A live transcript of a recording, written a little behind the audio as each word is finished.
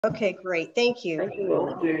Okay, great. Thank you. Thank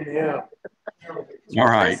you. Yeah. All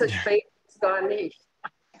right.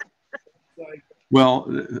 Well,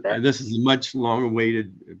 this is a much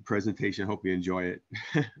long-awaited presentation. I hope you enjoy it.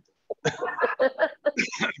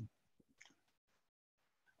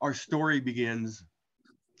 Our story begins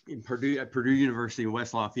at Purdue University in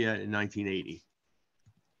West Lafayette in 1980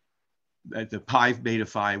 at the Pi Beta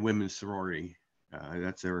Phi Women's Sorority.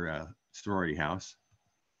 That's their sorority house.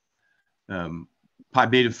 Pi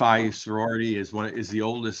Beta Phi sorority is the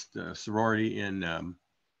oldest sorority in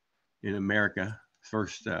America,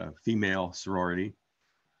 first female sorority.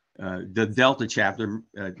 The Delta chapter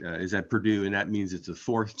is at Purdue, and that means it's the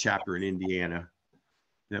fourth chapter in Indiana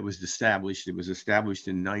that was established. It was established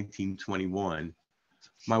in 1921.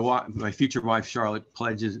 My future wife, Charlotte,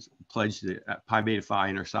 pledged Pi Beta Phi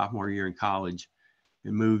in her sophomore year in college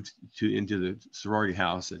and moved into the sorority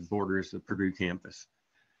house that borders the Purdue campus.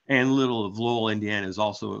 Ann Little of Lowell, Indiana, is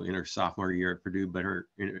also in her sophomore year at Purdue, but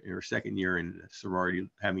in her second year in sorority,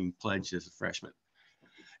 having pledged as a freshman.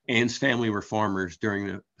 Ann's family were farmers. During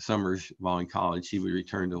the summers while in college, she would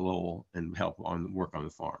return to Lowell and help work on the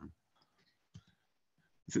farm.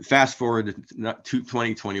 Fast forward to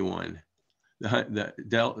 2021. The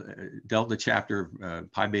Delta chapter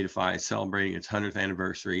of Pi Beta Phi is celebrating its 100th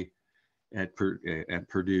anniversary at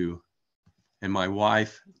Purdue. And my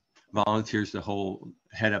wife volunteers to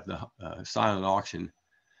head up the silent auction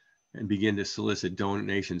and begin to solicit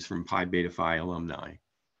donations from Pi Beta Phi alumni.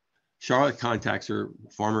 Charlotte contacts her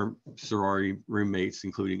former sorority roommates,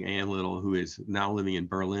 including Ann Little, who is now living in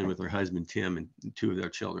Berlin with her husband, Tim, and two of their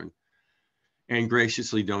children, and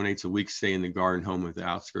graciously donates a week's stay in the garden home at the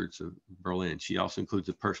outskirts of Berlin. She also includes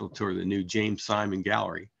a personal tour of the new James Simon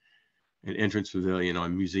Gallery, an entrance pavilion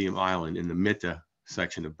on Museum Island in the Mitte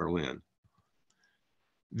section of Berlin.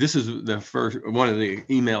 This is the first one of the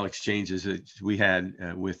email exchanges that we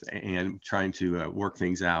had with Ann, trying to work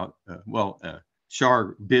things out.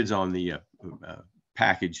 Char bids on the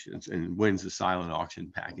package and wins the silent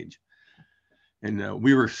auction package. And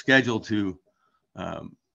we were scheduled to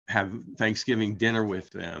have Thanksgiving dinner with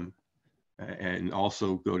them and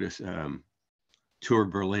also go to tour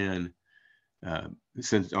Berlin,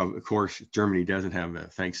 since of course Germany doesn't have a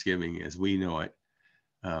Thanksgiving as we know it.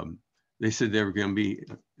 They said there were going to be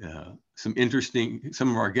some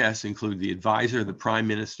of our guests include the advisor of the Prime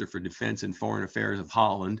Minister for Defense and Foreign Affairs of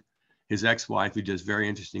Holland, his ex-wife, who does very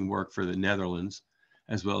interesting work for the Netherlands,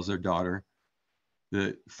 as well as their daughter,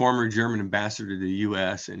 the former German ambassador to the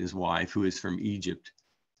US and his wife, who is from Egypt,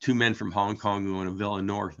 two men from Hong Kong who own a villa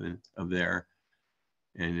north of there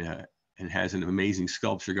and has an amazing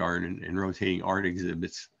sculpture garden and rotating art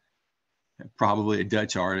exhibits, probably a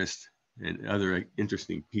Dutch artist and other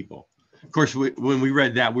interesting people. Of course, when we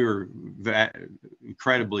read that, we were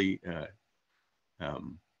incredibly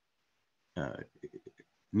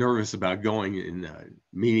nervous about going and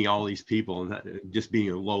meeting all these people and just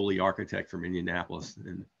being a lowly architect from Indianapolis.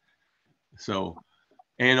 And so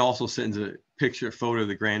Ann also sends a photo of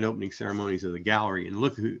the grand opening ceremonies of the gallery. And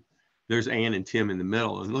look there's Ann and Tim in the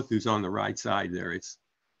middle. And look who's on the right side there. It's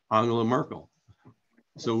Angela Merkel.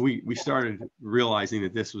 So we started realizing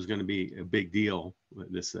that this was going to be a big deal,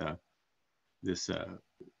 this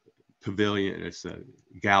pavilion, this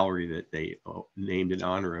gallery that they named in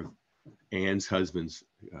honor of Ann's husband's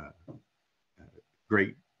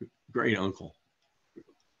great uncle.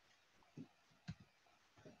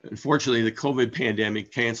 Unfortunately, the COVID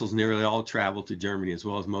pandemic cancels nearly all travel to Germany, as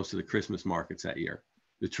well as most of the Christmas markets that year.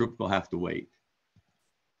 The trip will have to wait.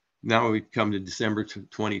 Now we come to December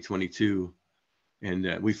 2022, and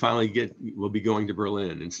we'll be going to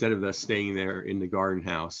Berlin. Instead of us staying there in the garden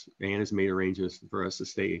house, Ann has made arrangements for us to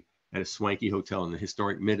stay at a swanky hotel in the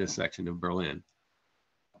historic Mitte section of Berlin.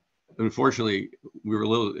 Unfortunately, we were a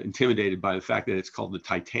little intimidated by the fact that it's called the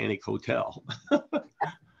Titanic Hotel.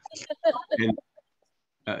 And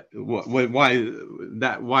why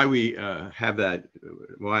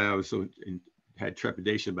I was so had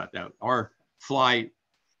trepidation about that. Our flight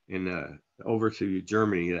over to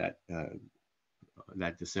Germany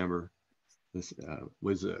that December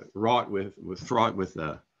was fraught with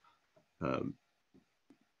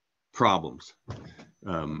problems.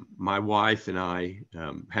 My wife and I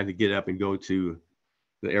had to get up and go to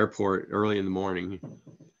the airport early in the morning,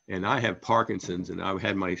 and I have Parkinson's, and I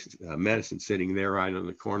had my medicine sitting there right on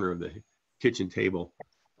the corner of the kitchen table,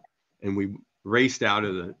 and we raced out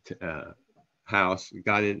of the house,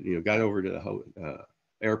 got over to the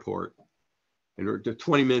airport, and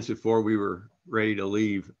 20 minutes before we were ready to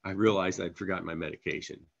leave, I realized I'd forgotten my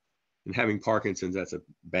medication. And having Parkinson's, that's a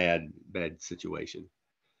bad situation.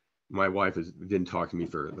 My wife didn't talk to me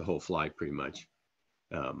for the whole flight, pretty much.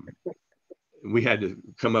 we had to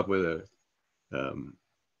come up with a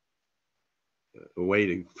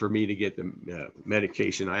way for me to get the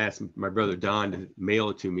medication. I asked my brother Don to mail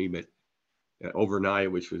it to me, but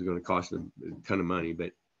overnight, which was going to cost a ton of money,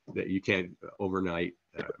 but that you can't overnight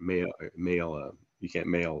mail. You can't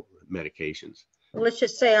mail medications. Let's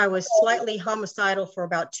just say I was slightly homicidal for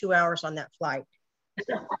about 2 hours on that flight.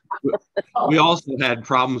 We also had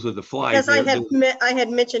problems with the flight. As I had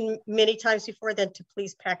mentioned many times before, then to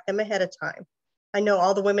please pack them ahead of time. I know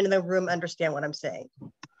all the women in the room understand what I'm saying.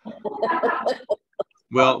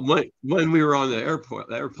 Well, when we were on the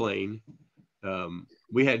airplane,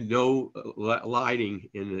 we had no lighting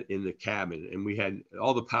in the cabin, and we had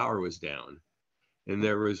all the power was down, and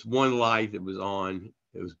there was one light that was on.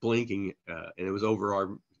 It was blinking, and it was over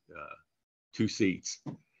our 2 seats,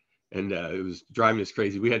 and it was driving us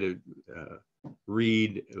crazy. We had to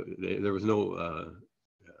read. There was no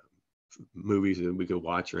movies that we could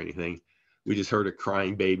watch or anything. We just heard a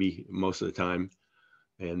crying baby most of the time,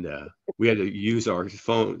 and we had to use our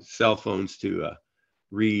cell phones to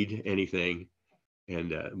read anything.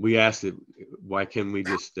 And we asked it, why can't we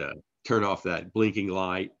just turn off that blinking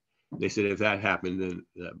light? They said if that happened, then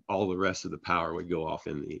all the rest of the power would go off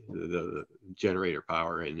in the generator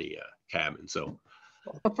power in the cabin. So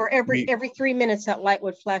for every 3 minutes, that light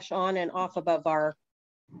would flash on and off above our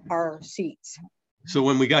seats. So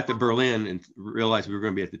when we got to Berlin and realized we were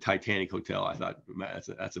going to be at the Titanic Hotel, I thought,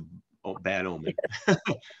 that's a bad omen.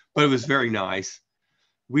 But it was very nice.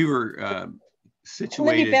 We were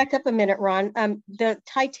situated. Let me back up a minute, Ron. The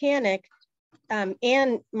Titanic,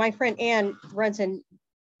 my friend Ann runs in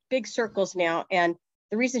big circles now, and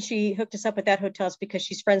the reason she hooked us up with that hotel is because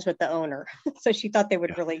she's friends with the owner. So she thought they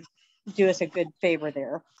would really do us a good favor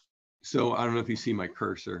there. So I don't know if you see my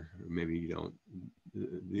cursor, or maybe you don't.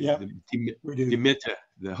 Yeah, we do. Dimita,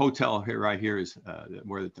 the hotel here, right here, is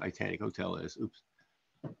where the Titanic Hotel is. Oops,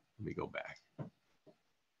 let me go back.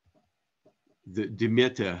 The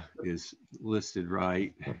Dimita is listed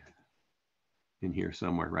right in here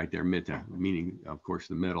somewhere, right there. Mitte, meaning, of course,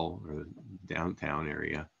 the middle or the downtown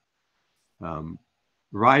area.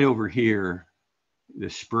 Right over here, the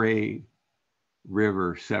Spree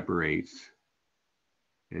River separates,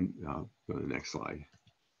 and I'll go to the next slide.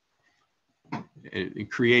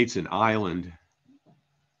 It creates an island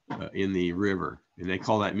in the river, and they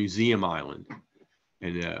call that Museum Island.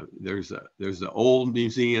 And there's the old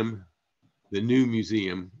museum, the new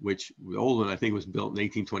museum, which the old one I think was built in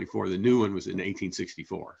 1824. The new one was in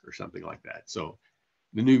 1864 or something like that. So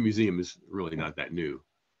the new museum is really not that new.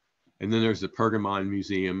 And then there's the Pergamon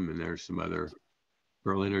Museum, and there's some other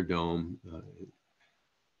Berliner Dome.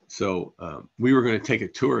 So we were going to take a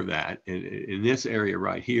tour of that. And in this area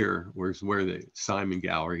right here was where the Simon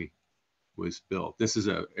Gallery was built. This is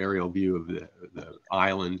an aerial view of the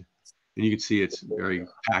island. And you can see it's very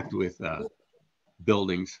packed with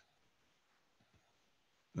buildings.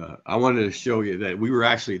 I wanted to show you that we were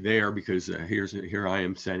actually there because here I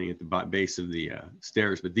am standing at the base of the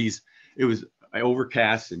stairs. But it was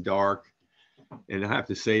overcast and dark. And I have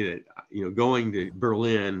to say that, going to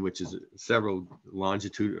Berlin, which is several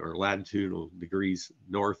latitudinal degrees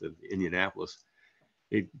north of Indianapolis,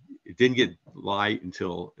 it didn't get light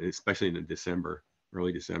until, especially in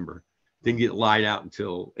early December, didn't get light out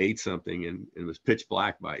until 8 something, and it was pitch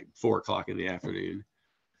black by 4 o'clock in the afternoon.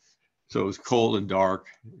 So it was cold and dark,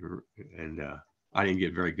 and I didn't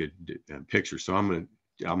get very good pictures. So I'm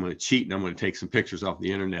gonna cheat, and I'm gonna take some pictures off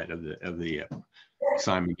the internet of the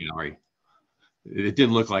Simon Gallery. It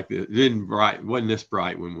didn't look like wasn't this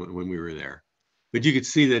bright when we were there, but you could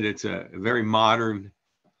see that it's a very modern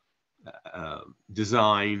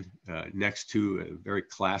design next to a very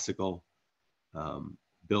classical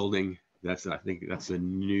building. I think that's a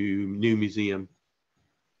new museum.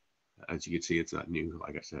 As you can see, it's not new,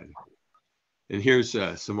 like I said. And here's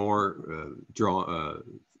some more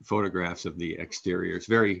photographs of the exterior. It's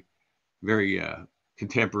very, very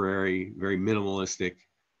contemporary, very minimalistic,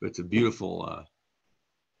 but it's a beautiful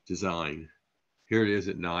design. Here it is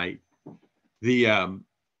at night. The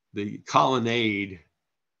colonnade,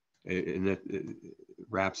 and that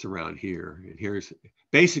wraps around here. And here's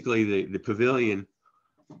basically the pavilion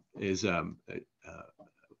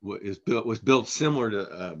was built similar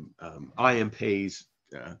to I.M. Pei's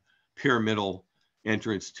pyramidal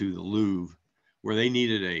entrance to the Louvre, where they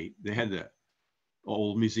had the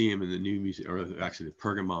old museum and the new museum, or actually the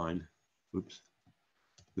Pergamon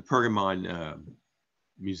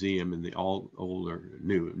museum and the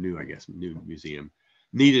new museum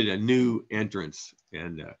needed a new entrance,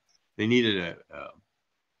 and they needed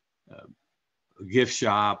a gift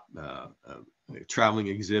shop, traveling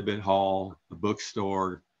exhibit hall, a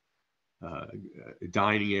bookstore, a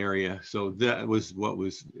dining area. So that was what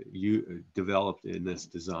was developed in this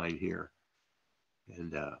design here.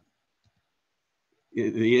 And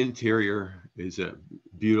the interior is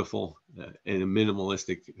beautiful in a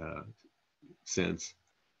minimalistic sense.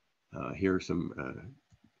 Here are some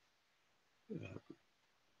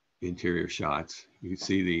interior shots. You can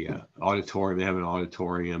see the auditorium. They have an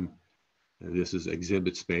auditorium. This is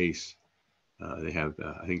exhibit space. They have,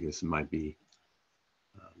 I think this might be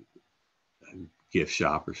a gift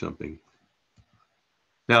shop or something.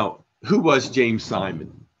 Now, who was James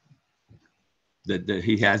Simon? That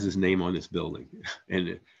he has his name on this building, and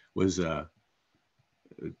it was Ann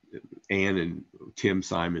and Tim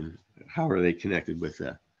Simon. How are they connected with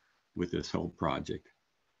this whole project?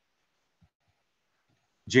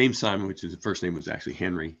 James Simon, which his first name was actually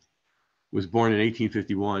Henry, was born in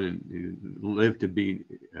 1851 and lived to be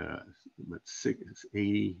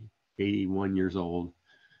 81 years old.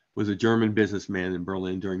 Was a German businessman in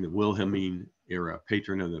Berlin during the Wilhelmine era,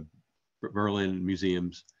 patron of the Berlin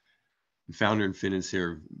museums, and founder and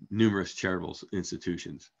financier of numerous charitable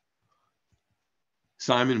institutions.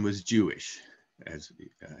 Simon was Jewish, as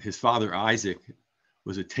his father Isaac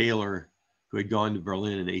was a tailor who had gone to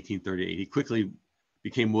Berlin in 1838. He quickly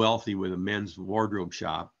became wealthy with a men's wardrobe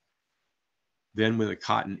shop, then with a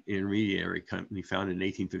cotton intermediary company founded in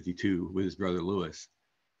 1852 with his brother Louis.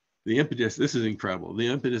 The impetus, this is incredible, the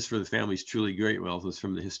impetus for the family's truly great wealth was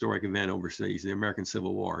from the historic event overseas, the American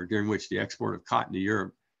Civil War, during which the export of cotton to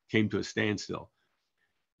Europe came to a standstill.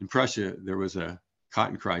 In Prussia, there was a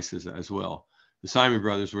cotton crisis as well. The Simon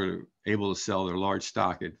brothers were able to sell their large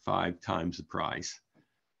stock at 5 times the price.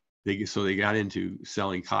 So they got into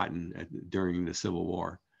selling cotton during the Civil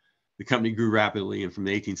War. The company grew rapidly, and from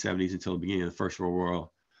the 1870s until the beginning of the First World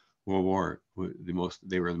War,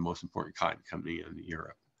 they were the most important cotton company in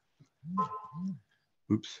Europe.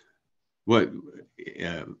 Oops. What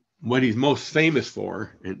he's most famous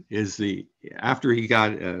for is after he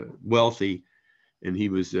got wealthy, and he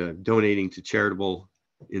was donating to charitable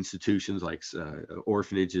institutions like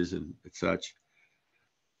orphanages and such.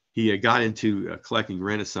 He got into collecting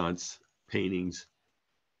Renaissance paintings.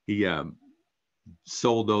 He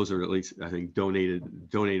sold those, or at least I think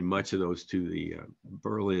donated much of those to the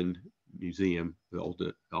Berlin Museum,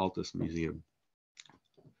 the Altes Museum.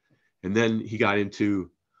 And then he got into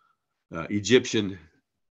Egyptian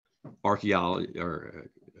archaeology,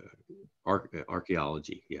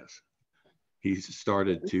 archaeology. Yes, he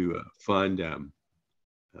started to fund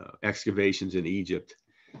excavations in Egypt,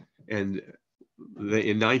 and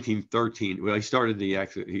in 1913, well,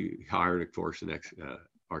 he hired, of course, an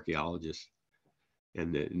archaeologist,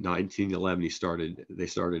 and in 1911 they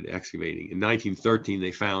started excavating. In 1913,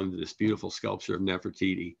 they found this beautiful sculpture of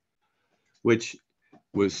Nefertiti, which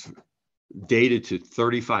was dated to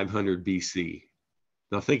 3500 BC.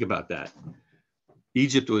 Now think about that.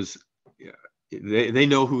 Egypt was, they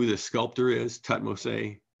know who the sculptor is,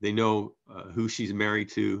 Tutmose. They know who she's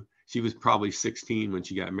married to. She was probably 16 when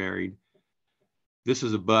she got married. This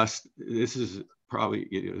is a bust. This is probably,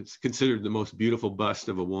 it's considered the most beautiful bust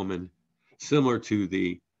of a woman, similar to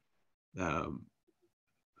the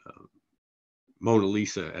Mona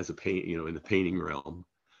Lisa as a paint, in the painting realm.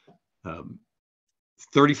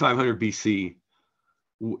 3500 BC,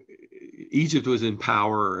 Egypt was in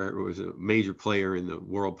power, or was a major player in the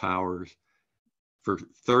world powers for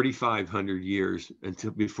 3,500 years, until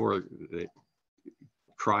before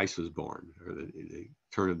Christ was born, or the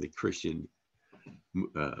turn of the Christian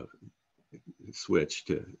switch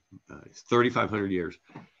to 3,500 years.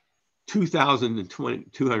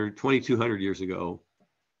 2,200 years ago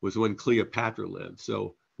was when Cleopatra lived.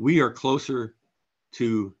 So we are closer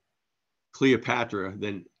to Cleopatra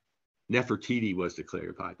than Nefertiti was to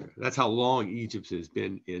Cleopatra. That's how long Egypt has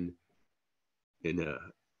been in the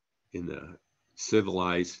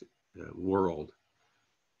civilized world.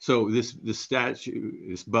 So this statue,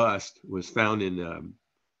 this bust, was found in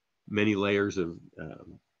many layers of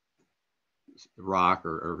rock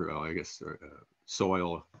or I guess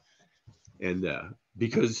soil, and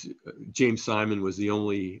because James Simon was the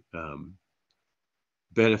only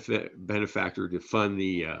benefactor to fund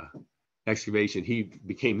the excavation, he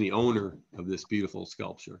became the owner of this beautiful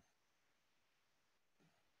sculpture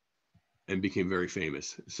and became very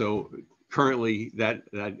famous. So currently that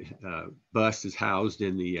bust is housed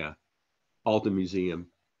in the Alta Museum.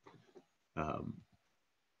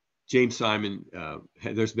 James Simon,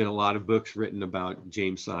 there's been a lot of books written about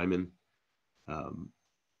James Simon.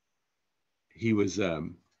 He was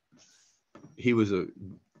one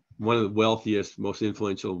of the wealthiest, most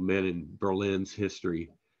influential men in Berlin's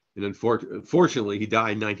history. And unfortunately, he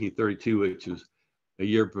died in 1932, which was a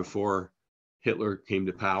year before Hitler came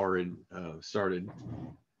to power and started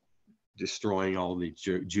destroying all the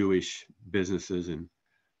Jewish businesses and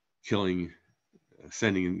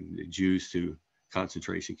sending the Jews to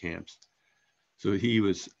concentration camps. So he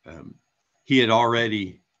had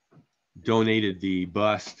already donated the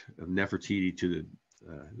bust of Nefertiti to the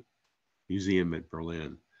museum at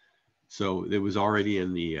Berlin. So it was already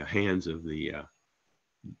in the hands of the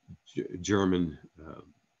German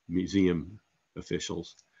museum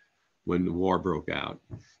officials when the war broke out.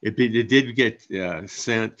 It did get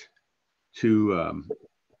sent to,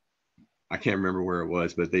 I can't remember where it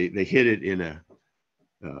was, but they hid it in a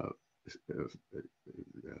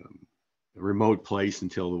remote place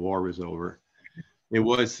until the war was over. It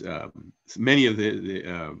was many of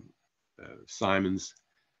the Simons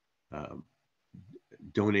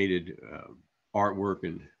donated artwork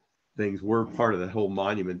and things were part of the whole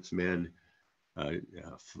Monuments Men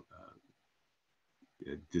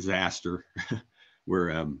disaster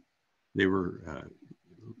where they were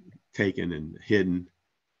taken and hidden.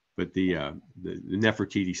 But the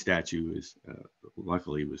Nefertiti statue is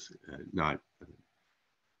luckily was not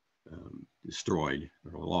destroyed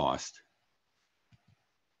or lost.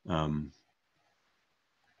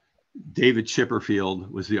 David Chipperfield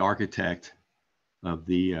was the architect of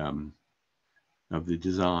the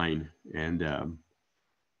design, and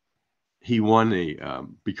he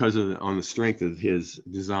won because of on the strength of his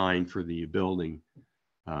design for the building.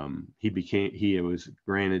 He was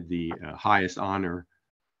granted the highest honor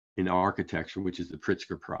in architecture, which is the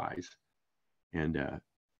Pritzker Prize, and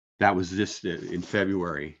that was just in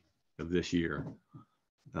February of this year.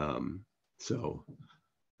 So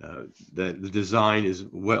the design is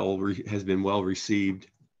has been well received.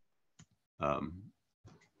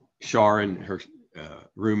 Sharon, her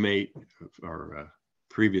roommate, our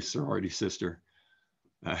previous sorority sister,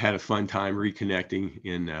 had a fun time reconnecting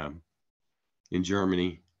in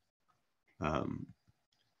Germany.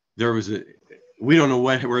 We don't know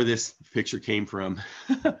where this picture came from.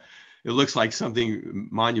 It looks like something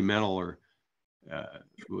monumental or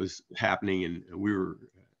was happening, and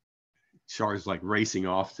Char's like racing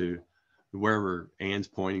off to wherever Anne's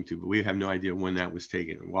pointing to, but we have no idea when that was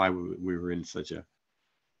taken and why we were in such a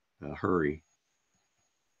hurry.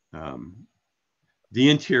 The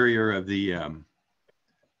interior of the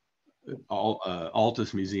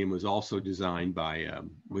Altus Museum was also designed by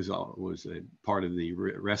was a part of the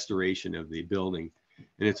restoration of the building,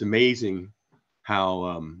 and it's amazing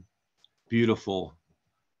how beautiful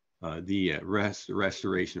the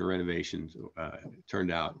restoration or renovations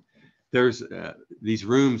turned out. There's these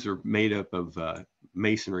rooms are made up of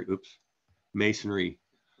masonry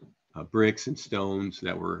bricks and stones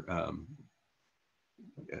that were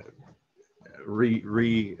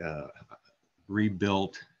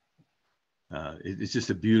rebuilt. It's just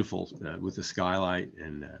a beautiful with the skylight,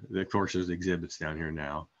 and of course there's exhibits down here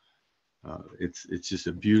now. It's just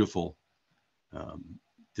a beautiful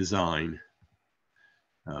design.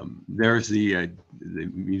 There's the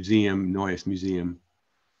museum, Neues Museum.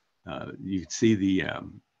 You can see the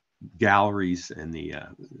galleries and the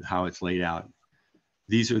how it's laid out.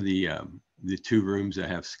 These are the two rooms that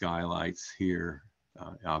have skylights here,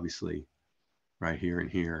 obviously, right here and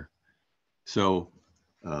here. So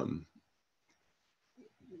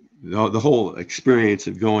the whole experience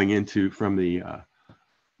of going from the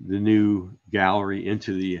new gallery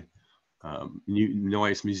into the new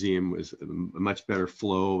Neues Museum was a much better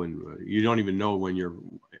flow, and you don't even know when you're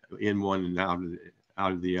in one and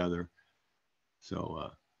out of the other.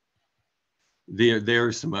 So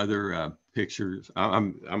there's some other pictures.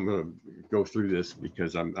 I'm going to go through this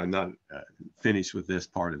because I'm not finished with this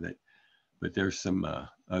part of it, but there's some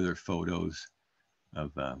other photos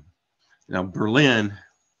of now Berlin.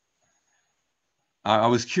 I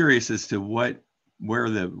was curious as to where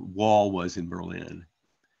the wall was in Berlin,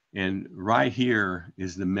 and right here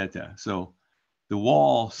is the Mitte. So the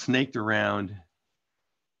wall snaked around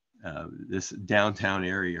this downtown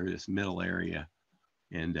area or this middle area,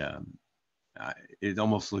 and it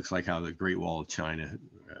almost looks like how the Great Wall of China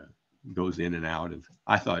goes in and out of.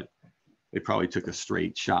 I thought they probably took a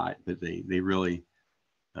straight shot, but they really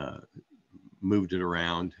moved it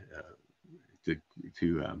around to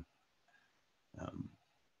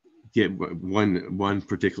get one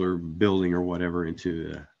particular building or whatever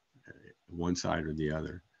into one side or the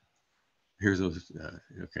other. Here's those.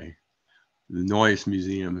 Okay, the Neues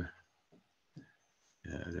Museum.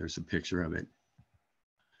 There's a picture of it.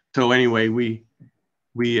 So anyway, we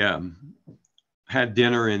had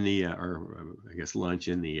dinner in the or I guess lunch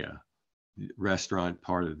in the restaurant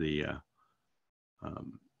part of the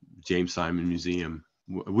James Simon Museum.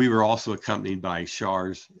 We were also accompanied by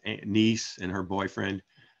Char's niece and her boyfriend.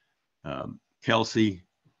 Kelsey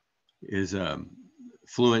is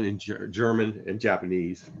fluent in German and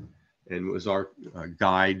Japanese, and was our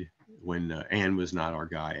guide when Anne was not our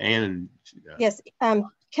guide. Anne. Yes,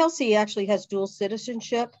 Kelsey actually has dual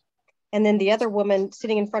citizenship. And then the other woman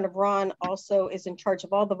sitting in front of Ron also is in charge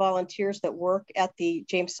of all the volunteers that work at the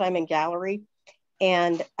James Simon Gallery.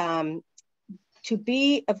 And to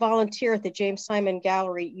be a volunteer at the James Simon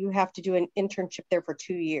Gallery, you have to do an internship there for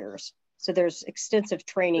 2 years. So there's extensive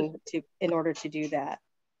training in order to do that.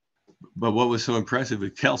 But what was so impressive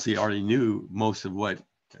is Kelsey already knew most of what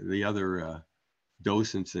the other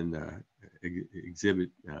docents and exhibit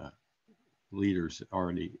leaders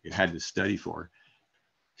already had to study for.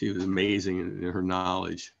 She was amazing in her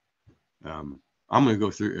knowledge. I'm going to go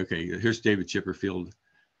through. Okay, here's David Chipperfield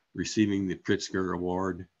receiving the Pritzker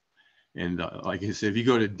Award. And like I said, if you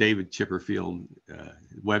go to David Chipperfield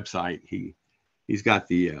website, he's got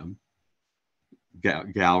the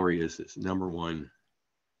gallery as his #1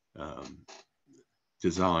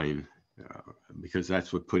 design, because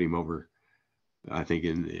that's what put him over, I think,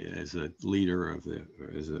 as a leader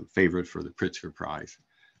as a favorite for the Pritzker Prize.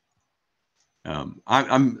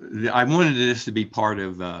 I wanted this to be part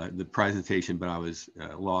of the presentation, but I was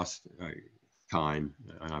lost time,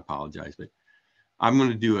 and I apologize. But I'm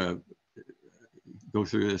going to go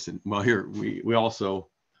through this, and well, here we also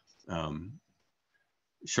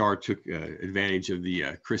Char took advantage of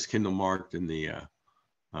the Chris Kindle Markt and the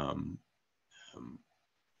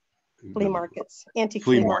flea markets, antique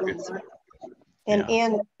flea markets. And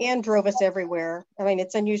yeah. Anne drove us everywhere. I mean,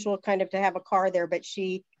 it's unusual kind of to have a car there, but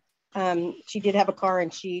she did have a car,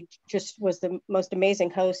 and she just was the most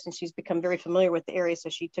amazing host, and she's become very familiar with the area. So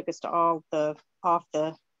she took us to all off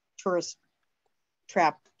the tourist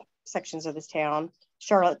trap sections of this town,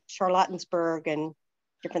 Charlottensburg and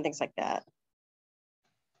different things like that.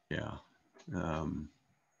 Yeah.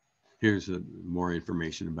 Here's more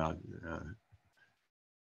information about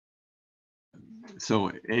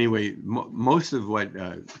so anyway, most of what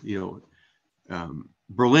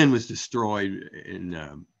Berlin was destroyed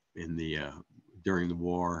during the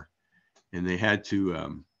war, and they had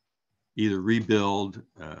to either rebuild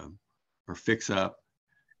or fix up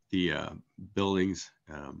the buildings,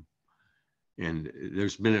 and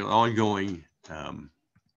there's been an ongoing let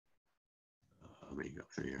me go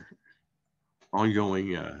through here.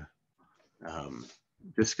 Ongoing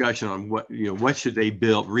discussion on what should they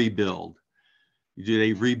rebuild. Do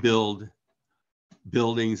they rebuild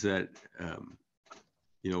buildings that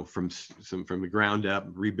from the ground up,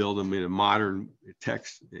 rebuild them in a modern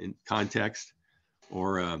context,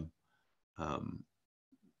 or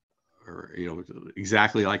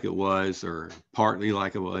exactly like it was, or partly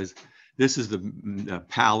like it was? This is the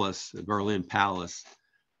palace, the Berlin Palace.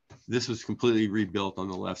 This was completely rebuilt on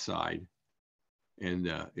the left side, and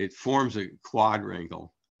it forms a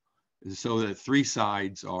quadrangle, and so the three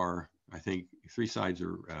sides are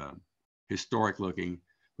historic looking,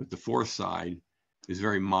 but the fourth side is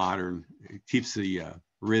very modern. It keeps the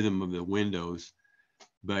rhythm of the windows,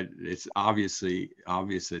 but it's obviously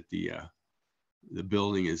obvious that the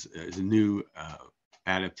building is a new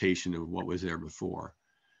adaptation of what was there before.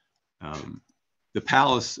 The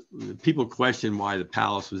palace, people question why the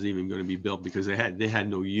palace was even going to be built, because they had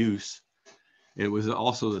no use. And it was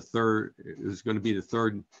also it was going to be the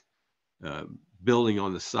third building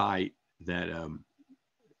on the site that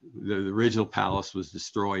the original palace was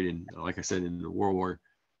destroyed in, like I said, in World War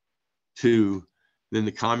II. Then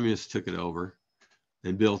the communists took it over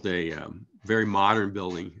and built a very modern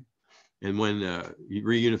building. And when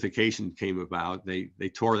reunification came about, they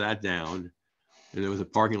tore that down, and there was a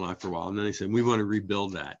parking lot for a while. And then they said, we want to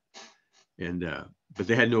rebuild that. And but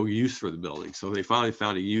they had no use for the building. So they finally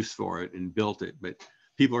found a use for it and built it. But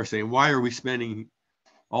people are saying, why are we spending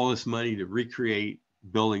all this money to recreate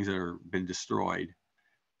buildings that have been destroyed?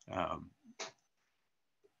 And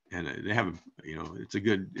they have, it's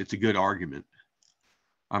a good argument.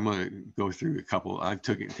 I'm going to go through a couple. I've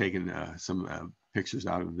taken some pictures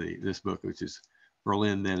out of this book, which is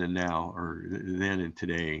Berlin Then and Now, or Then and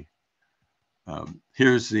Today.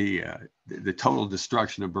 Here's the total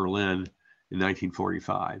destruction of Berlin in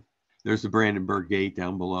 1945. There's the Brandenburg Gate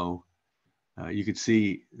down below. You can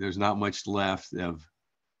see there's not much left of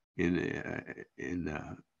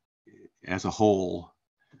as a whole.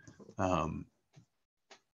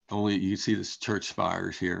 Only you see this church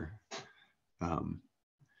spires here. And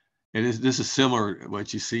this is similar to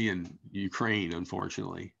what you see in Ukraine,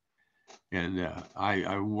 unfortunately. And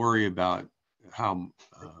I worry about how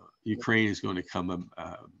Ukraine is going to come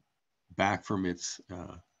back from its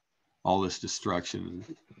all this destruction.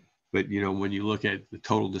 But, you know, when you look at the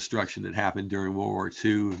total destruction that happened during World War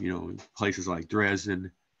II, you know, places like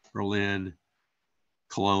Dresden, Berlin,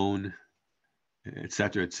 Cologne, et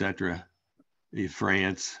cetera,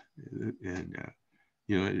 France, and,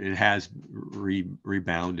 you know, it has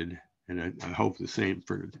rebounded. And I hope the same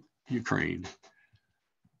for Ukraine.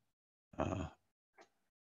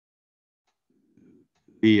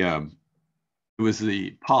 It was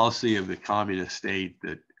the policy of the communist state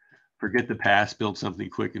that forget the past, build something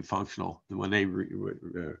quick and functional. And when they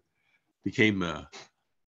became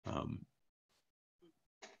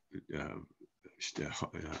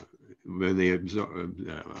when they absorbed,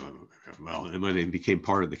 well, and when they became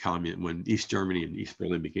part of the communist, when East Germany and East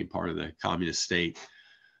Berlin became part of the communist state,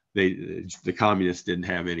 the communists didn't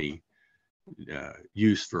have any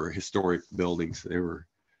use for historic buildings. They were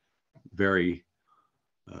very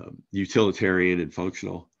utilitarian and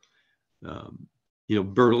functional. You know,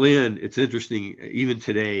 Berlin, it's interesting, even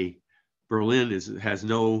today, Berlin has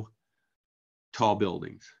no tall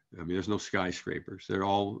buildings. I mean, there's no skyscrapers.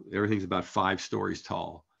 Everything's about 5 stories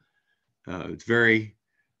tall. It's very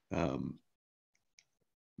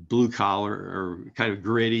blue collar or kind of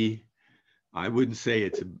gritty. I wouldn't say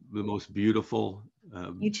it's the most beautiful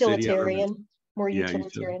utilitarian, more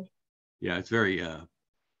utilitarian. Yeah, it's very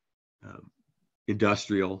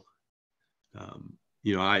industrial.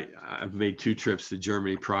 You know, I've made 2 trips to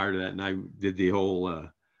Germany prior to that, and I did the whole,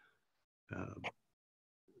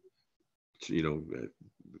 you know,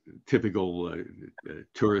 typical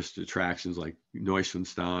tourist attractions like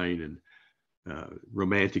Neuschwanstein and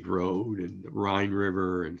Romantic Road and Rhine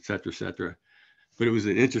River, and et cetera, et cetera. But it was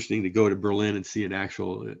interesting to go to Berlin and see an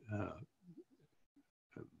actual,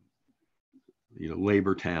 you know,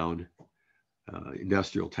 labor town,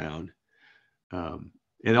 industrial town, and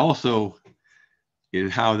also in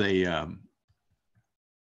how they,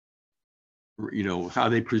 you know, how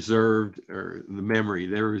they preserved or the memory.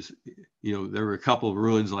 There was, you know, there were a couple of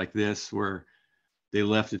ruins like this where they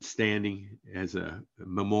left it standing as a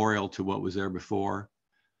memorial to what was there before.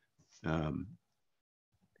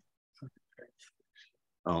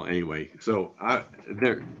 Anyway, so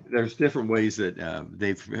there's different ways that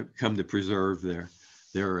they've come to preserve their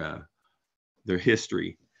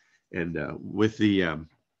history, and with the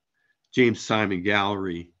James Simon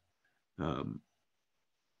Gallery,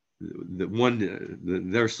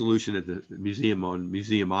 their solution at the museum on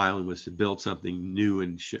Museum Island was to build something new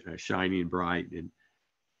and shiny and bright, and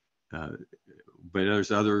but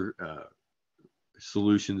there's other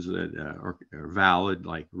solutions that are valid,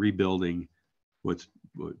 like rebuilding what's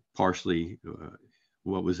partially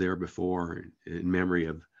what was there before in memory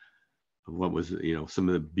of what was, you know, some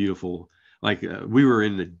of the beautiful, like we were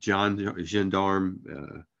in the gendarme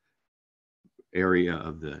area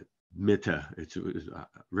of the Mitte. It was a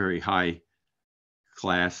very high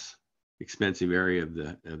class, expensive area of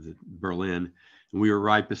the Berlin, and we were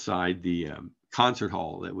right beside the concert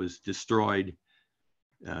hall that was destroyed.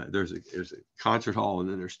 There's a concert hall, and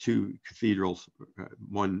then there's 2 cathedrals,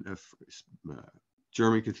 one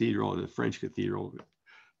German cathedral and a French cathedral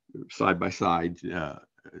side by side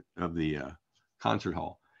of the concert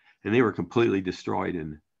hall, and they were completely destroyed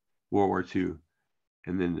in World War II.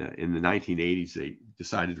 And then in the 1980s, they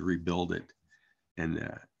decided to rebuild it, and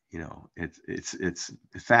you know, it's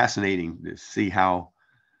fascinating to see how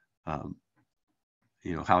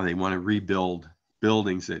you know, how they want to rebuild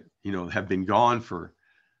buildings that, you know, have been gone for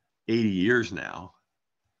 80 years now,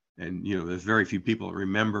 and you know, there's very few people that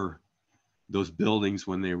remember those buildings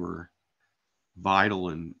when they were vital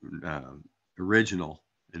and original,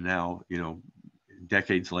 and now, you know,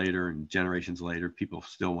 decades later and generations later, people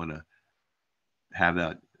still want to have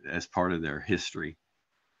that as part of their history.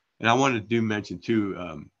 And I wanted to mention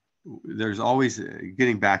too, there's always,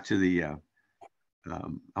 getting back to the, I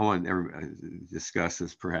want everybody to discuss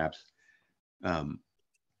this perhaps,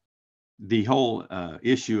 the whole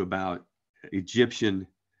issue about Egyptian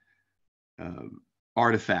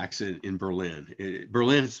artifacts in Berlin.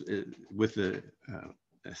 Berlin, with the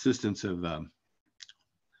assistance of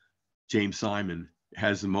James Simon,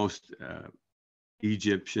 has the most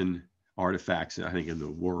Egyptian artifacts, I think, in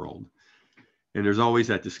the world. And there's always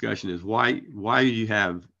that discussion: is why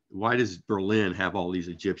does Berlin have all these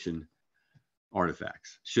Egyptian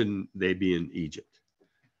artifacts? Shouldn't they be in Egypt?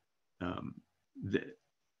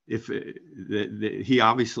 He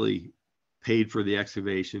obviously paid for the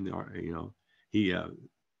excavation, or, you know, he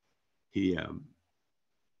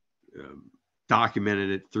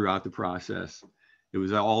documented it throughout the process. It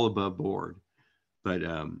was all above board, but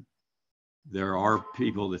there are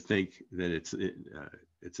people that think that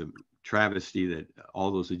it's a travesty that all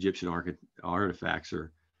those Egyptian artifacts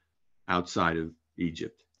are outside of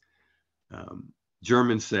Egypt.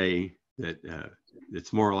 Germans say that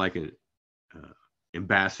it's more like an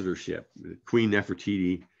ambassadorship. Queen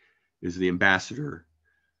Nefertiti is the ambassador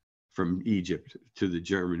from Egypt to the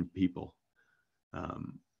German people.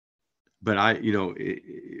 But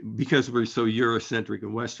because we're so Eurocentric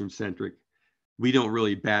and Western-centric, we don't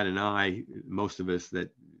really bat an eye, most of us, that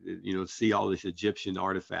see all these Egyptian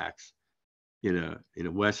artifacts in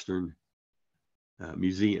a Western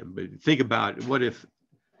museum. But think about, what if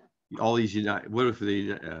all these what if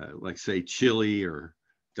they like say Chile, or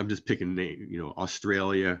I'm just picking a name,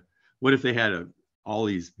 Australia. What if they had all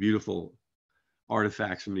these beautiful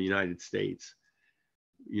artifacts from the United States?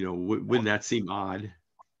 Wouldn't that seem odd?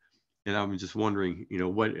 And I'm just wondering,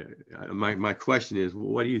 what my question is,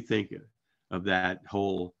 what do you think of that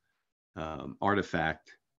whole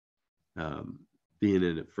artifact being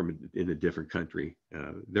in a different country?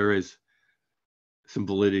 There is some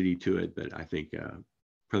validity to it, but I think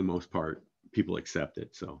for the most part, people accept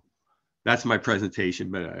it. So that's my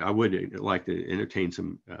presentation, but I would like to entertain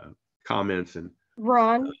some comments. And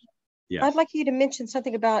Ron, yes. I'd like you to mention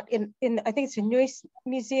something about in I think it's a new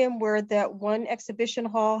museum where that one exhibition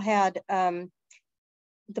hall had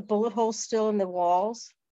the bullet holes still in the walls.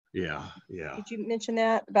 Yeah. Did you mention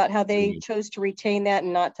that, about how they chose to retain that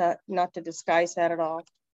and not to disguise that at all?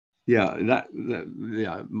 Yeah,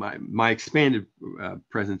 my expanded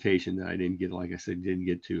presentation that I didn't get, like I said, didn't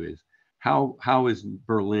get to, is how is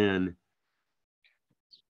Berlin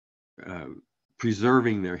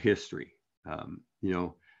preserving their history?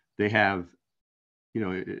 They have,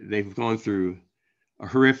 they've gone through a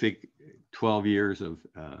horrific 12 years of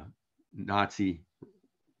Nazi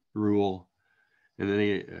rule, and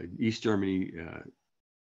then East Germany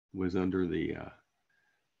was under the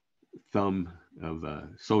thumb of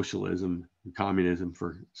socialism and communism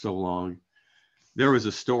for so long. There was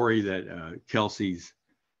a story that Kelsey's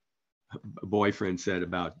boyfriend said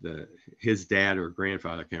about his dad or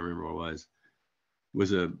grandfather, I can't remember what it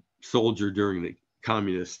was a soldier during the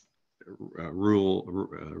communist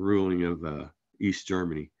ruling of East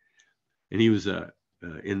Germany, and he was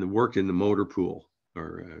worked in the motor pool,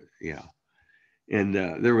 and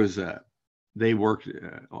there was they worked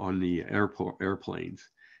on the airplanes.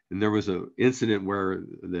 And there was an incident where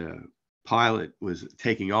the pilot was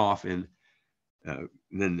taking off and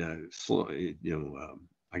then slow,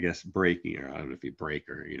 I guess braking, or I don't know if you brake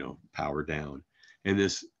or, power down. And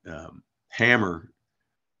this hammer,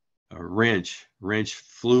 wrench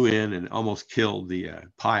flew in and almost killed the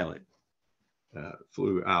pilot,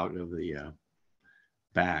 flew out of the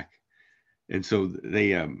back. And so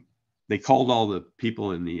they called all the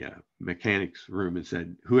people in the mechanics room and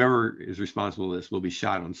said, whoever is responsible for this will be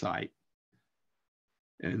shot on sight.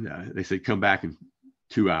 And they said, come back in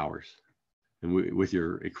 2 hours and with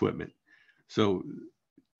your equipment. So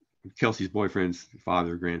Kelsey's boyfriend's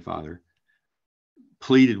grandfather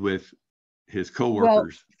pleaded with his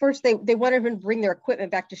coworkers. Well, first they wanted him to bring their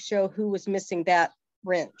equipment back to show who was missing that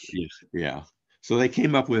wrench. Yes, yeah. So they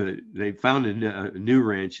came up with it. They found a new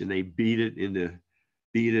wrench and they beat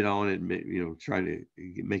it on it, try to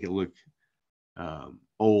make it look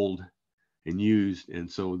old and used.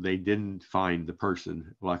 And so they didn't find the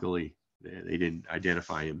person. Luckily, they didn't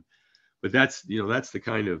identify him. But that's the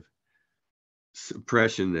kind of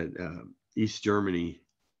suppression that East Germany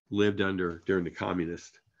lived under during the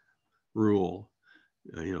communist rule,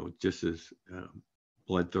 just as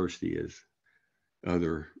bloodthirsty as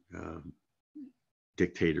other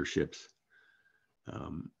dictatorships.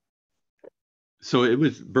 So it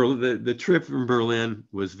was Berlin. The trip from Berlin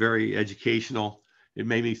was very educational. It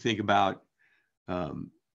made me think about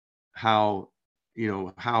how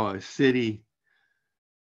a city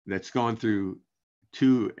that's gone through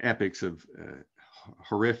two epics of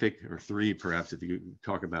horrific, or three perhaps if you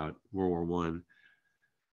talk about World War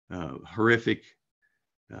I, horrific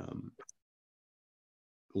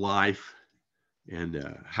life,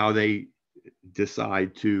 and how they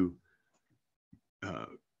decide to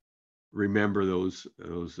remember those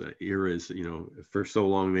eras. For so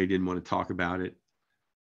long they didn't want to talk about it,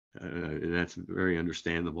 and that's very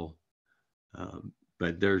understandable.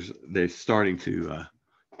 But they're starting to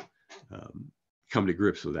come to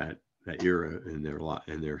grips with that era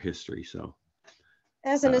and their history. So,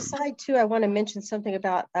 as an aside too, I want to mention something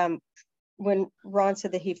about when Ron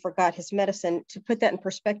said that he forgot his medicine. To put that in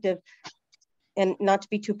perspective, and not to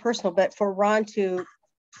be too personal, but for Ron to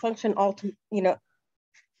function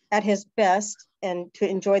at his best and to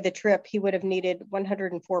enjoy the trip, he would have needed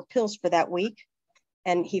 104 pills for that week,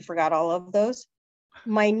 and he forgot all of those.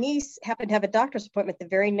 my niece happened to have a doctor's appointment the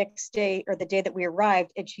very next day, or the day that we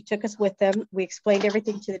arrived, and she took us with them. We explained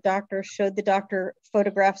everything to the doctor, showed the doctor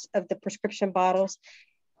photographs of the prescription bottles,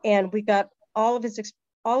 and we got all of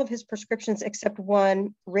his prescriptions except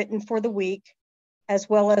one written for the week, as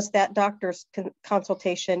well as that doctor's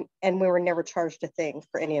consultation, and we were never charged a thing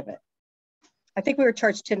for any of it. I think we were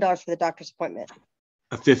charged $10 for the doctor's appointment.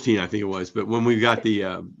 15, I think it was. But when we got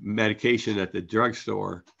the medication at the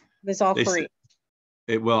drugstore, it was all free.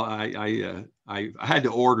 Well, I had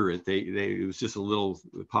to order it. It was just a little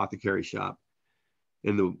apothecary shop,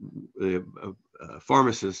 and the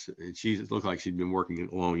pharmacist, she looked like she'd been working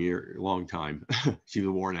a long time. She was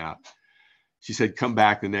worn out. She said, "Come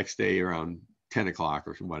back the next day around 10 o'clock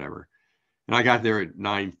or whatever." And I got there at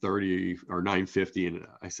 9:30 or 9:50, and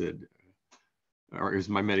I said, "Or is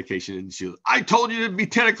my medication?" And she was, "I told you it'd be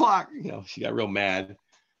 10 o'clock." She got real mad,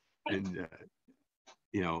 and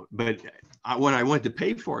but when I went to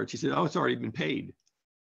pay for it, she said, "Oh, it's already been paid."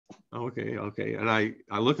 Oh, okay. And I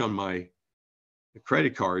look on my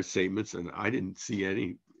credit card statements, and I didn't see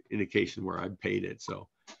any indication where I paid it. So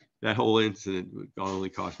that whole incident only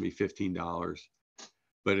cost me $15,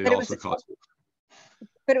 but it also cost me.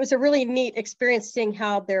 But it was a really neat experience seeing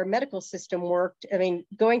how their medical system worked. I mean,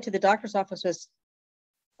 going to the doctor's office was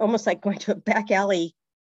almost like going to a back alley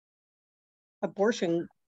abortion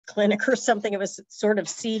clinic or something. It was sort of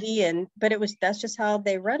seedy, but that's just how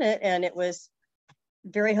they run it, and it was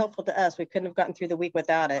very helpful to us. We couldn't have gotten through the week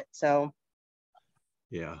without it. So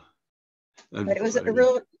yeah, but it was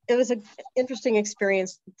an interesting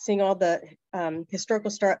experience seeing all the historical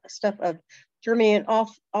stuff of Germany, and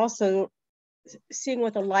also seeing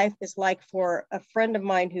what the life is like for a friend of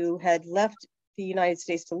mine who had left the United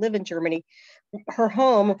States to live in Germany. Her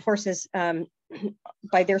home, of course, is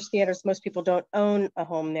by their standards, most people don't own a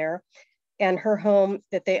home there, and her home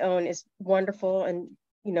that they own is wonderful and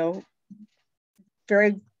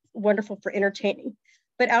very wonderful for entertaining.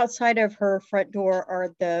 But outside of her front door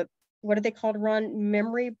are what are they called, Ron?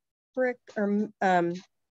 Memory brick or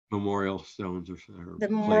memorial stones or the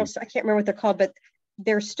memorial. I can't remember what they're called, but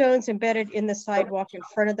they're stones embedded in the sidewalk in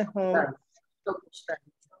front of the home.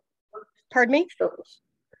 Pardon me?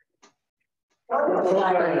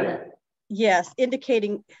 Yes,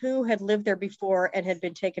 indicating who had lived there before and had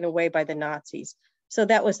been taken away by the Nazis. So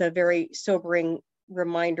that was a very sobering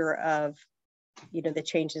reminder of, the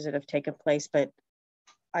changes that have taken place. But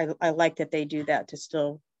I like that they do that to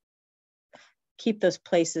still keep those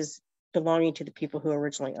places belonging to the people who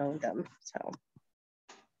originally owned them. So,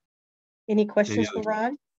 any questions for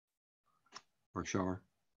Ron? Or Shar?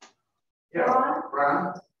 Yeah,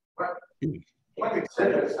 Ron, what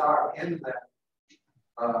exhibits are in that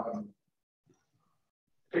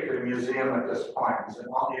particular museum at this point? Is it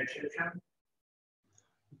all the Egyptian?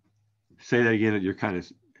 Say that again. You're kind of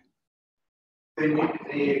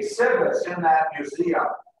the exhibits in that museum.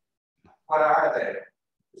 What are they?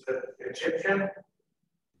 Is it Egyptian?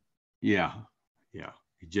 Yeah,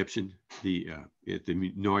 Egyptian. At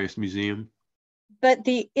the Neues Museum. But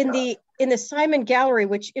in the Simon Gallery,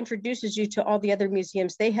 which introduces you to all the other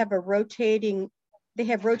museums, they have rotating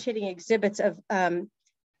exhibits of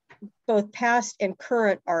both past and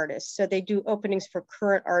current artists. So they do openings for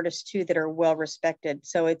current artists too that are well respected.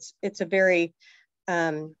 So it's a very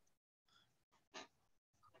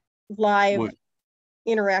live,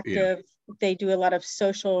 interactive. Yeah. They do a lot of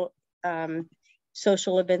social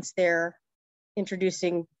events there,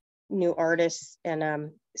 introducing new artists,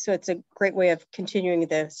 and so it's a great way of continuing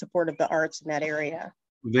the support of the arts in that area.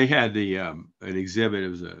 They had an exhibit. It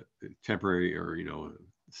was a temporary, or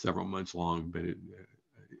several months long, but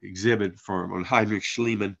exhibit on Heinrich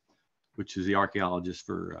Schliemann, which is the archaeologist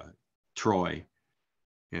for Troy.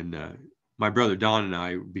 And my brother Don and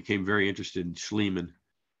I became very interested in Schliemann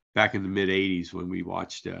back in the mid '80s when we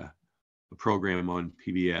watched a program on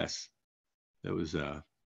PBS. That was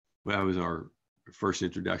our first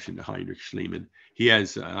introduction to Heinrich Schliemann. He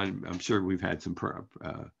has, I'm sure we've had some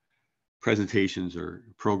presentations or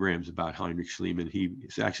programs about Heinrich Schliemann.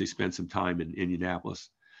 He's actually spent some time in Indianapolis,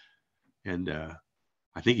 and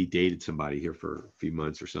I think he dated somebody here for a few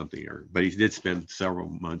months or something, but he did spend several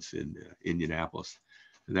months in Indianapolis.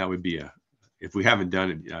 And that would be if we haven't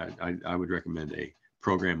done it, I would recommend a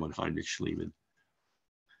program on Heinrich Schliemann.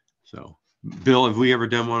 So, Bill, have we ever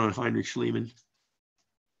done one on Heinrich Schliemann?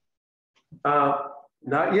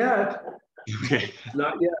 Not yet. Okay.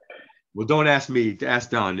 Not yet. Well, don't ask me. Ask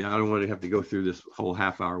Don. I don't want to have to go through this whole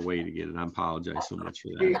half-hour wait again, and I apologize so much for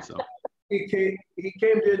that. So he came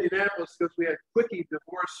to Indianapolis because we had quickie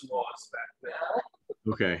divorce laws back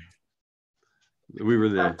then. Okay. We were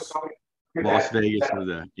the Las Vegas of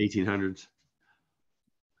the 1800s.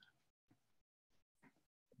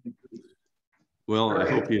 Well, I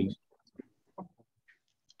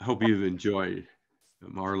hope you've enjoyed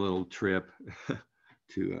our little trip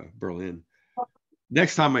to Berlin.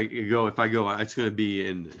 Next time if I go, it's going to be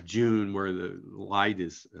in June, where the light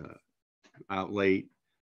is out late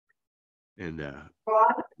and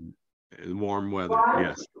warm weather.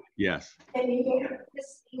 Yes, yes. And here,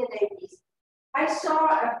 ladies, I saw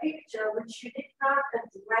a picture which you did not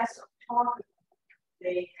address or talk about,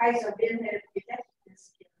 the Kaiser Wilhelm,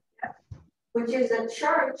 which is a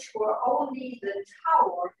church where only the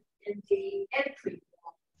tower and the entry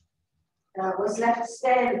was left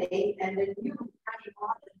standing, and the new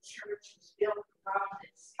modern church was built around it.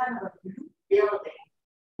 It's kind of a new building.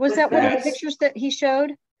 Was that one of the pictures that he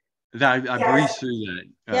showed? I breezed through that.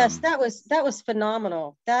 Yes, that was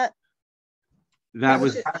phenomenal. I think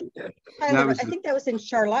that was in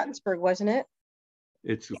Charlottenburg, wasn't it?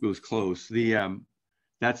 It was close.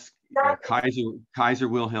 That's Kaiser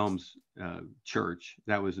Wilhelm's church.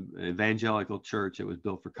 That was an evangelical church that was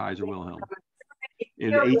built for Kaiser Wilhelm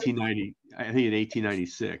in 1890. I think in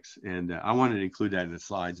 1896. And I wanted to include that in the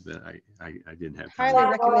slides, but I didn't have time.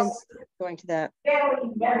 Highly recommend going to that.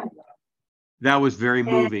 That was very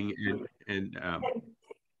moving, and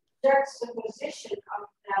juxtaposition of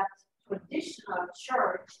that traditional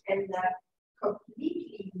church and that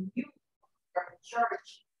completely new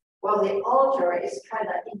church, while the altar is kind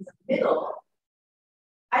of in the middle.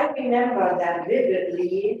 I remember that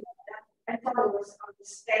vividly. I thought it was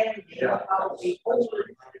understanding how the old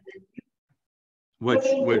and the new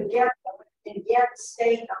came together and yet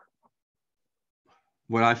stayed.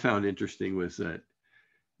 What I found interesting was that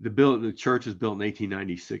the church was built in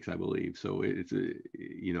 1896, I believe. So it's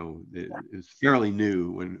it's fairly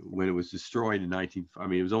new when it was destroyed in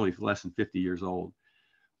it was only less than 50 years old.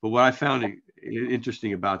 But what I found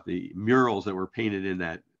interesting about the murals that were painted in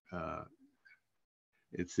that,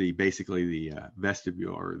 it's basically the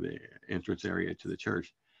vestibule or the entrance area to the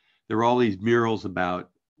church. There were all these murals about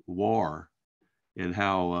war and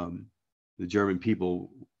how the German people,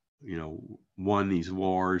 won these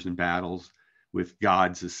wars and battles with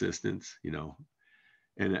God's assistance,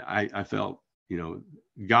 and I felt,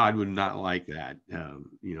 God would not like that,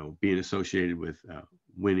 being associated with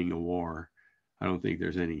winning a war. I don't think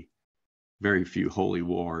there's very few holy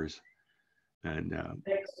wars. And,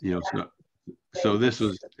 so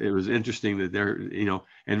it was interesting that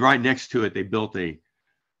and right next to it, they built a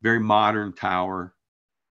very modern tower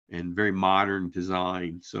and very modern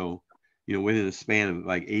design. So, within a span of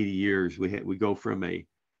like 80 years, we go from a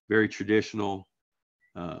very traditional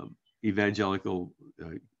evangelical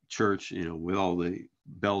church, with all the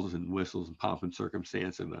bells and whistles and pomp and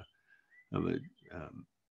circumstance of a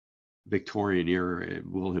Victorian era,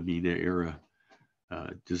 Wilhelmine era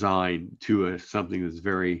design to something that's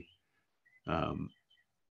very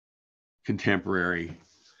contemporary.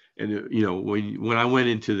 And when I went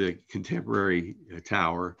into the contemporary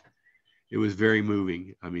tower, it was very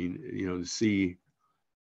moving. I mean, to see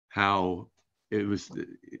how it was the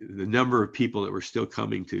number of people that were still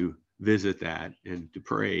coming to visit that and to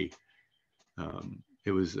pray.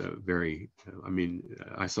 It was very,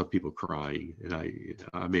 I saw people crying, and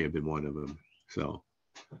I may have been one of them. So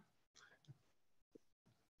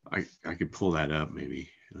I could pull that up maybe.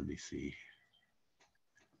 Let me see.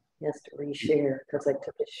 He has to reshare because I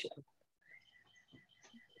took a share.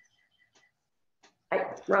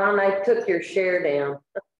 Ron, I took your share down.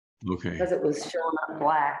 Okay. Because it was showing up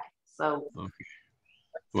black. So. Okay.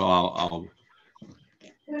 Well, I'll.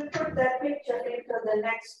 We'll put that picture into the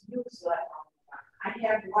next newsletter. I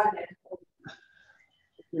have one at home.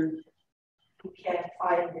 You can't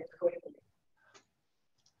find it quickly.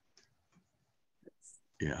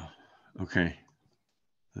 Yeah. Okay.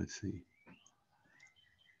 Let's see.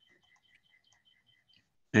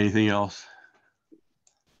 Anything else?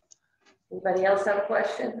 Anybody else have a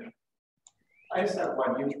question? I just have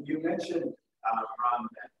one. You mentioned, Ron,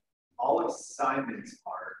 that all of Simon's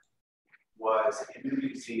art was in the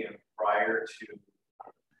museum prior to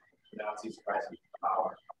the Nazis' rising to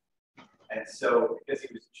power. And so, because he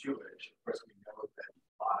was Jewish, of course, we know that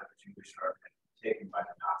a lot of Jewish art had been taken by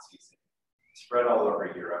the Nazis and spread all over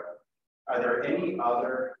Europe. Are there any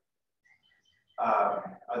other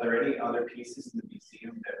pieces in the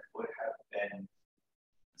museum that would have been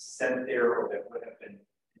sent there or that would have been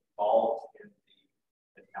involved in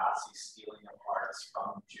the Nazi stealing of arts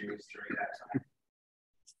from Jews during that time?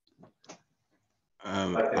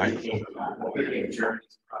 What became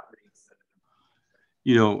Germany's property?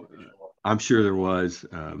 I'm sure there was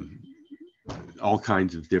all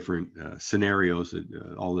kinds of different scenarios,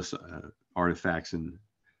 all this artifacts and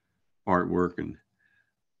artwork and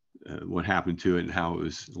what happened to it and how it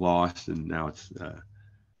was lost, and now it's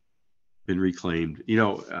been reclaimed. You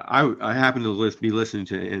know, I happened to be listening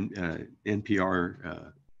to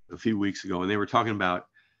NPR a few weeks ago, and they were talking about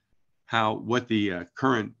what the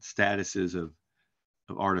current status is of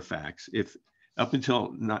artifacts. If up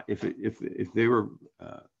until not if they were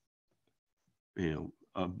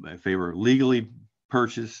if they were legally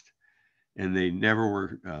purchased and they never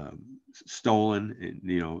were stolen, and,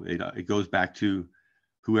 you know, it goes back to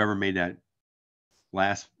whoever made that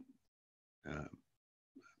last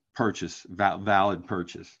purchase, valid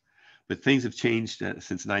purchase. But things have changed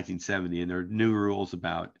since 1970, and there are new rules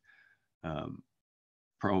about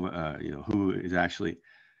who is actually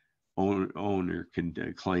owner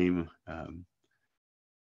can claim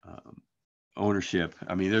ownership.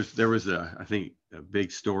 I mean, there was I think a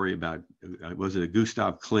big story about, was it a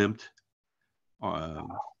Gustav Klimt?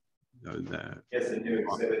 Yes, a new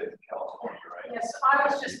exhibit in California, right? Yes, I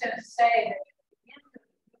was just going to say that at the end of the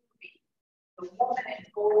movie, the woman in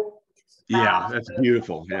gold. Yeah, that's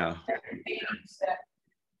beautiful. Yeah. That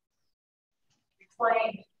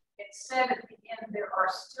reclaimed. It said at the end there are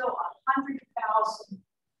still 100,000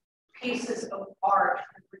 pieces of art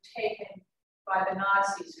that were taken by the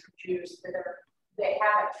Nazis from Jews that they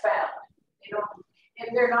haven't found. They don't,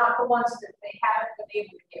 and they're not the ones that they haven't been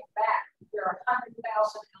able to get back. There are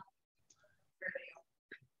 100,000 where they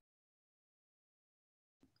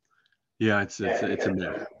are. Yeah, it's a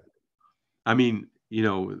myth. I mean, you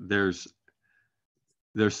know, there's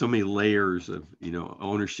so many layers of, you know,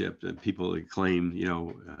 ownership that people claim, you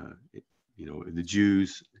know, the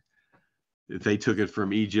Jews, if they took it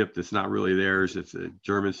from Egypt, it's not really theirs. If the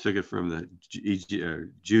Germans took it from the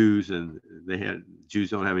Jews, and Jews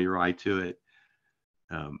don't have any right to it.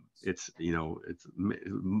 It's, you know, it's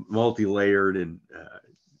multi-layered and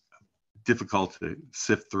difficult to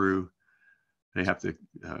sift through. They have to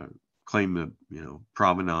claim the, you know,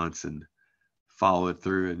 provenance and follow it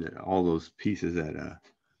through, and all those pieces that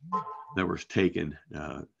were taken.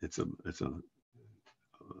 It's a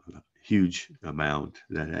huge amount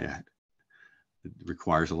that it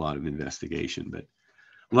requires a lot of investigation. But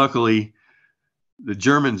luckily, the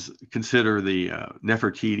Germans consider the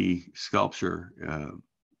Nefertiti sculpture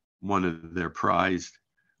one of their prized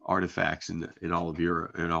artifacts in all of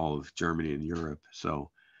Europe, in all of Germany and Europe.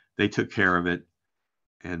 So they took care of it,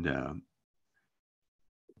 and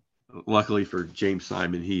luckily for James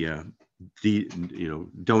Simon, he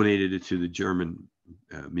donated it to the German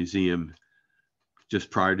museum just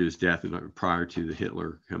prior to his death and prior to the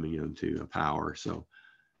Hitler coming into power. So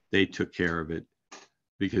they took care of it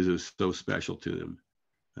because it was so special to them.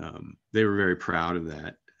 They were very proud of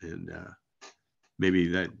that, and maybe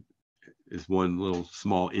that is one little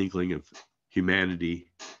small inkling of humanity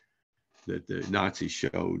that the Nazis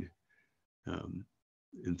showed,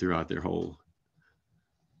 and throughout their whole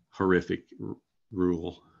horrific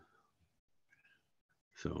rule.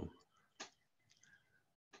 So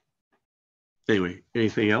anyway,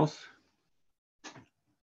 anything else?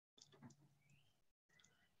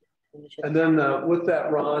 And then with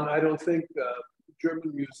that, Ron, I don't think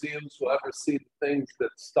German museums will ever see the things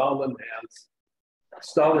that Stalin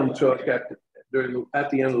took at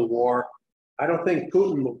the end of the war. I don't think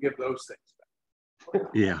Putin will give those things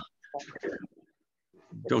back. Yeah.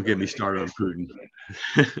 Don't get me started on Putin.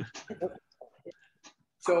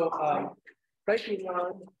 So, thank you,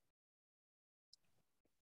 Ron.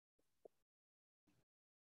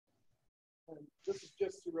 This is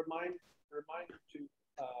just a reminder to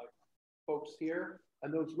folks here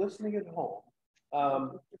and those listening at home.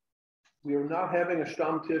 We are not having a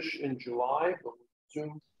Stammtisch in July, but we'll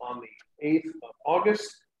resume on the 8th of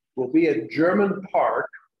August. We'll be at German Park,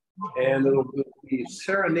 and it'll be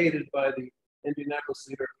serenaded by the Indianapolis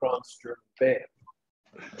Liederkranz German Band.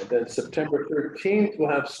 And then September 13th, we'll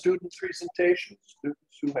have student presentations,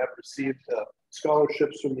 students who have received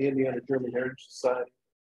scholarships from the Indiana German Heritage Society.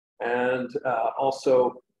 And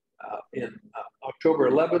also in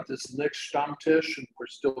October 11th is the next Stammtisch, and we're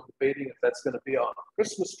still debating if that's going to be on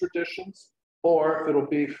Christmas traditions or if it'll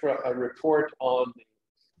be for a report on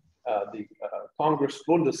the Congress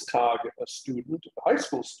Bundestag student, a high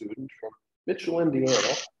school student from Mitchell,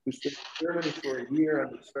 Indiana, who's been in Germany for a year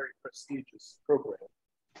on this very prestigious program.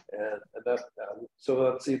 And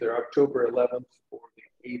so that's either October 11th or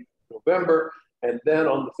the 8th of November. And then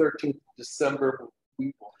on the 13th of December,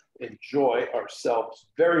 we will enjoy ourselves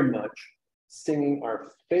very much singing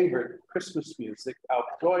our favorite Christmas music, Auf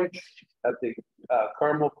Deutsch, at the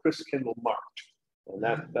Carmel Christkindl Markt. And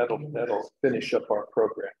that'll finish up our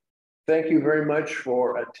program. Thank you very much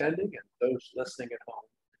for attending, and those listening at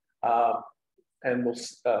home. And we'll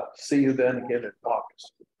see you then again in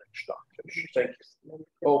August. stockfish. Thank you.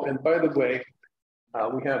 Oh, and by the way,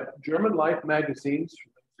 we have German Life magazines for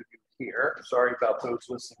those of you here. Sorry about those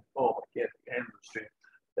listening. Oh, I can't understand.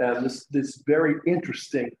 And this very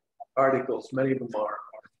interesting articles, many of them are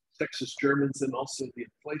Texas Germans, and also the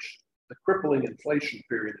crippling inflation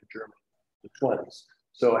period in Germany, the 20s.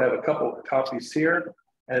 So I have a couple of copies here.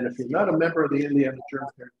 And if you're not a member of the Indiana German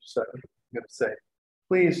Heritage Society, I'm going to say,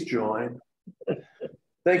 please join.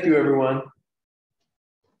 Thank you, everyone.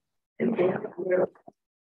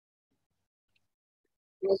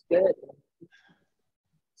 Feels good.